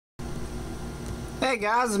Hey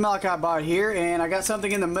guys, it's malakibot here, and I got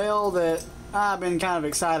something in the mail that I've been kind of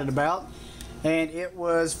excited about. And it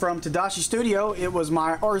was from TadashiStudio. It was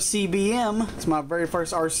my RCBM. It's my very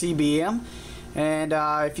first RCBM. And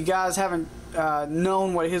if you guys haven't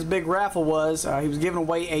known what his big raffle was, he was giving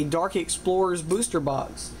away a Dark Explorers booster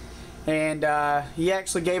box. And he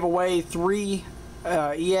actually gave away 3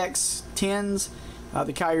 EX10s,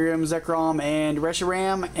 the Kyurem, Zekrom, and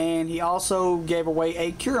Reshiram, and he also gave away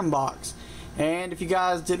a Kyurem box. And if you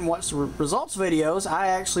guys didn't watch the results videos, I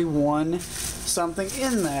actually won something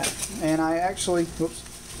in that. And I actually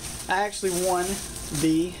won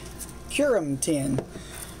the Kyurem tin,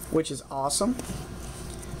 which is awesome.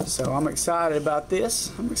 So I'm excited about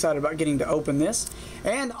this. I'm excited about getting to open this.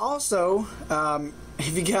 And also,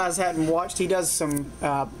 if you guys hadn't watched, he does some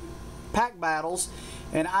pack battles,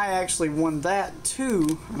 and I actually won that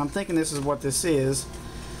too. And I'm thinking this is what this is.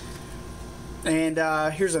 And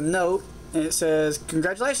here's a note. And it says,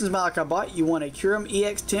 "Congratulations, malakibot. You won a Kyurem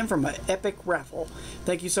EX10 from an epic raffle.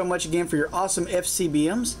 Thank you so much again for your awesome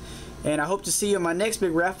FCBMs. And I hope to see you in my next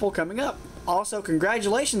big raffle coming up. Also,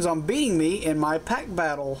 congratulations on beating me in my pack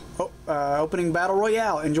battle, opening battle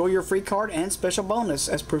royale. Enjoy your free card and special bonus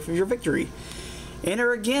as proof of your victory.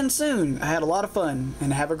 Enter again soon. I had a lot of fun,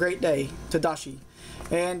 and have a great day. Tadashi."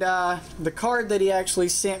 And the card that he actually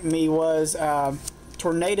sent me was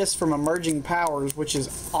Tornadus from Emerging Powers, which is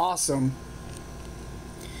awesome.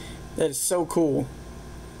 That is so cool.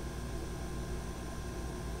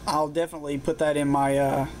 I'll definitely put that in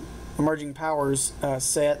my Emerging Powers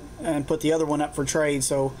set and put the other one up for trade.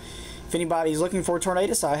 So if anybody's looking for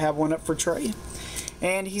Tornadus, I have one up for trade.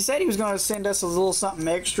 And he said he was going to send us a little something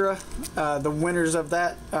extra, the winners of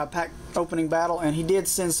that pack opening battle, and he did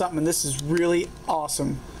send something, and this is really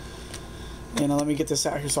awesome. And let me get this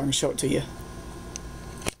out here so I can show it to you.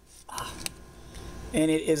 And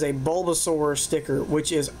it is a Bulbasaur sticker,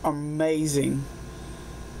 which is amazing.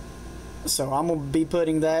 So I'm going to be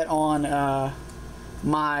putting that on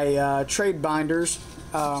my trade binders.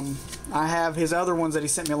 I have his other ones that he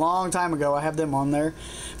sent me a long time ago. I have them on there.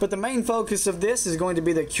 But the main focus of this is going to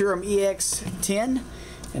be the Kyurem EX10.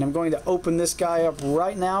 And I'm going to open this guy up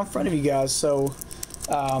right now in front of you guys. So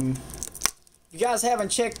if you guys haven't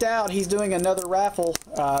checked out, he's doing another raffle.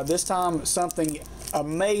 This time something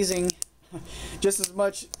amazing. Just as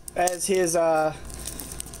much as his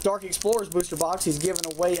Dark Explorers booster box, he's giving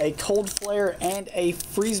away a Cold Flare and a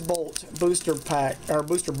Freeze Bolt booster pack or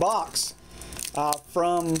booster box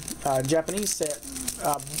from Japanese set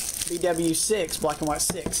BW6, Black and White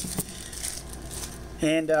 6.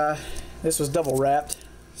 And this was double wrapped.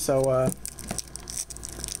 So let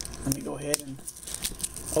me go ahead and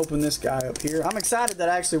open this guy up here. I'm excited that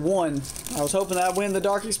I actually won. I was hoping that I'd win the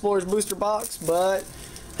Dark Explorers booster box, but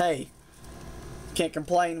hey, can't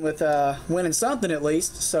complain with winning something at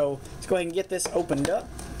least. So let's go ahead and get this opened up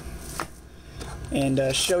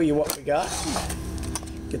and show you what we got.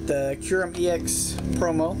 Get the Kyurem EX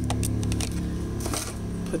promo.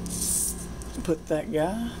 Put that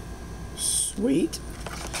guy. Sweet.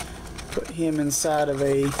 Put him inside of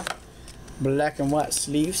a black and white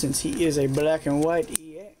sleeve since he is a black and white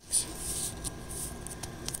EX.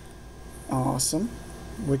 Awesome.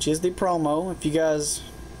 Which is the promo. If you guys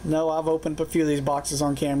know, I've opened up a few of these boxes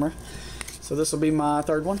on camera. So this will be my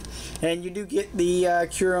third one. And you do get the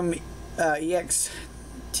Kyurem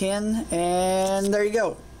EX10, and there you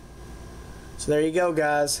go. So there you go,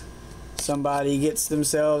 guys. Somebody gets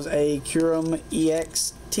themselves a Kyurem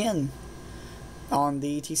EX10 on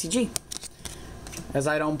the TCG. As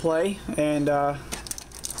I don't play, and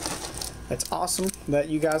that's awesome that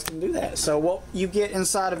you guys can do that. So what you get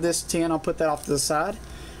inside of this tin, I'll put that off to the side.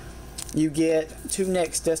 You get 2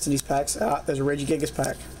 Next Destinies packs. There's a Regigigas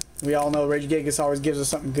pack. We all know Regigigas always gives us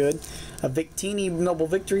something good. A Victini Noble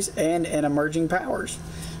Victories and an Emerging Powers.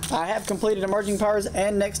 I have completed Emerging Powers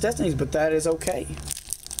and Next Destinies, but that is okay.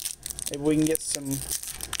 Maybe we can get some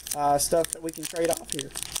stuff that we can trade off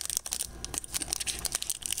here.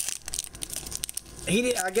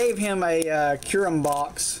 I gave him a Kyurem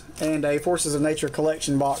box and a Forces of Nature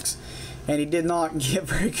collection box, and he did not get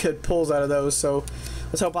very good pulls out of those, so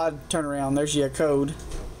let's hope I turn around. There's your code.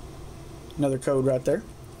 Another code right there.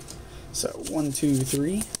 So 1, 2,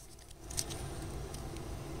 3.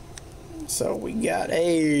 So we got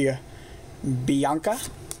a Bianca,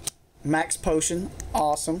 Max Potion,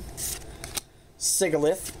 awesome.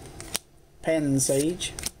 Sigalith,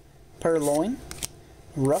 Pansage, Purloin,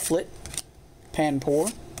 Rufflet,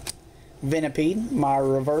 Panpour, Venipede. My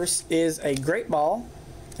reverse is a Great Ball.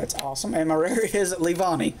 That's awesome. And my rare is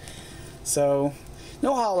Levani. So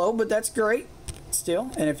no hollow, but that's great.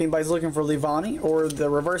 still. And if anybody's looking for Levani or the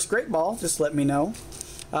reverse Great Ball, just let me know.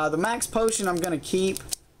 The Max Potion I'm going to keep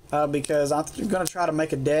because I'm going to try to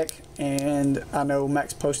make a deck, and I know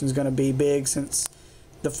Max Potion is going to be big since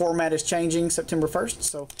the format is changing September 1st.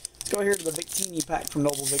 So let's go here to the Victini pack from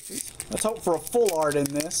Noble Victories. Let's hope for a full art in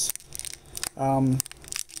this. I'm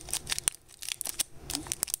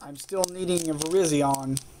still needing a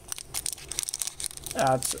Virizion.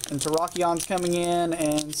 And Terrakion's coming in,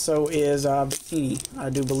 and so is Victini, I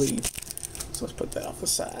do believe. So let's put that off the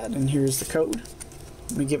side, and here's the code.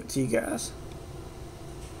 Let me give it to you guys.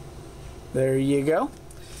 There you go.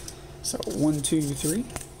 So 1, 2, 3.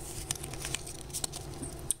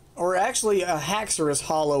 Or actually, a Haxorus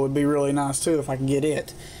Hollow would be really nice too if I can get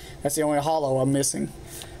it. That's the only Hollow I'm missing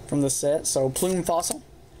from the set. So Plume Fossil,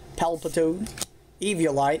 Palpitoad,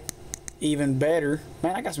 Eviolite, even better.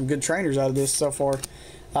 Man, I got some good trainers out of this so far.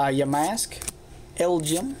 Yamask,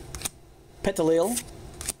 Elgyem, Petalil,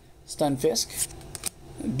 Stunfisk,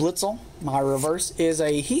 Blitzel. My reverse is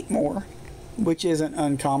a Heatmore, which isn't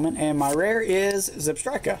uncommon, and my rare is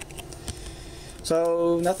Zebstrika.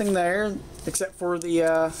 So nothing there except for the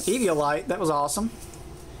Eviolite. That was awesome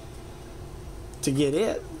to get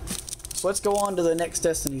it. So let's go on to the next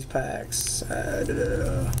Destiny's packs.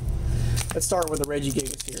 Let's start with the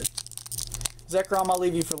Regigigas here. Zekrom, I'll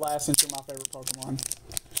leave you for last since you're my favorite Pokemon.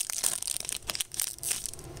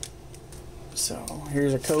 So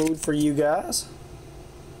here's a code for you guys.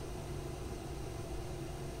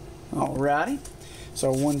 Alrighty.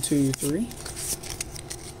 So 1, 2, 3.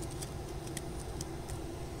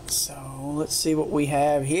 So let's see what we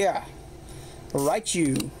have here.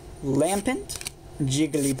 Raichu, Lampent,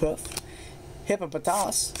 Jigglypuff,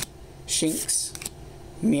 Hippopotas, Shinx,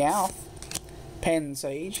 Meowth,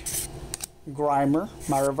 Pansage, Grimer.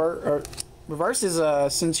 My reverse is a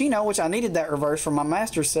Cinccino, which I needed that reverse for my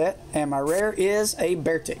master set, and my rare is a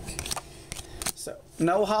Beartic. So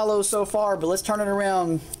no hollows so far, but let's turn it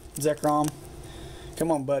around, Zekrom.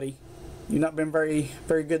 Come on, buddy. You've not been very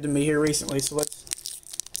good to me here recently, so let's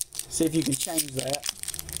see if you can change that.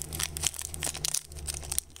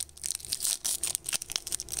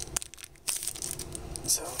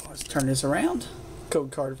 So let's turn this around.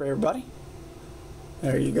 Code card for everybody.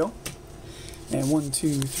 There you go. And 1,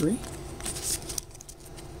 2, 3.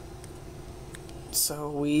 So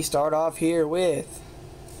we start off here with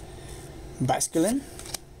Basculin,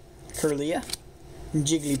 Kirlia,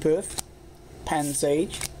 Jigglypuff,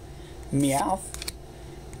 Pansage, Meowth,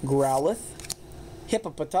 Growlithe,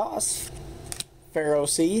 Hippopotas,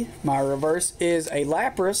 Ferroseed. My reverse is a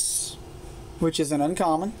Lapras, which is an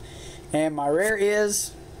uncommon, and my rare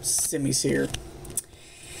is Simisear.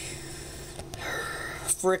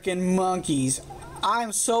 Frickin' monkeys.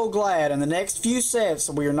 I'm so glad in the next few sets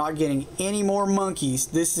we are not getting any more monkeys.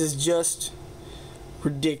 This is just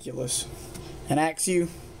ridiculous. And Axew,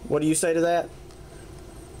 what do you say to that?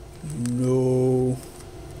 No.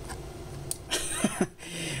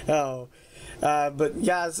 Oh. But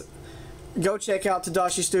guys, go check out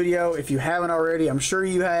TadashiStudio if you haven't already. I'm sure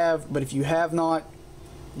you have, but if you have not,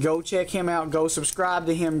 go check him out. Go subscribe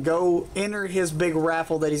to him. Go enter his big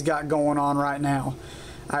raffle that he's got going on right now.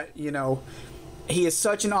 You know, he is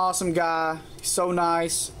such an awesome guy, so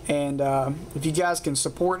nice, and if you guys can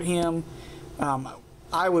support him,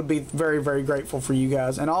 I would be very grateful for you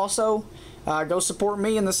guys. And also, go support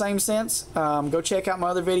me in the same sense. Go check out my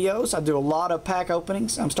other videos. I do a lot of pack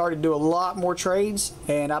openings. I'm starting to do a lot more trades,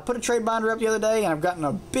 and I put a trade binder up the other day, and I've gotten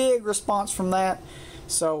a big response from that.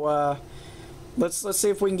 So let's see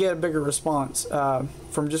if we can get a bigger response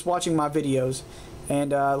from just watching my videos.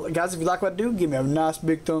 And guys, if you like what I do, give me a nice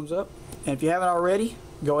big thumbs up. And if you haven't already,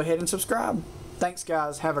 go ahead and subscribe. Thanks,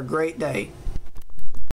 guys. Have a great day.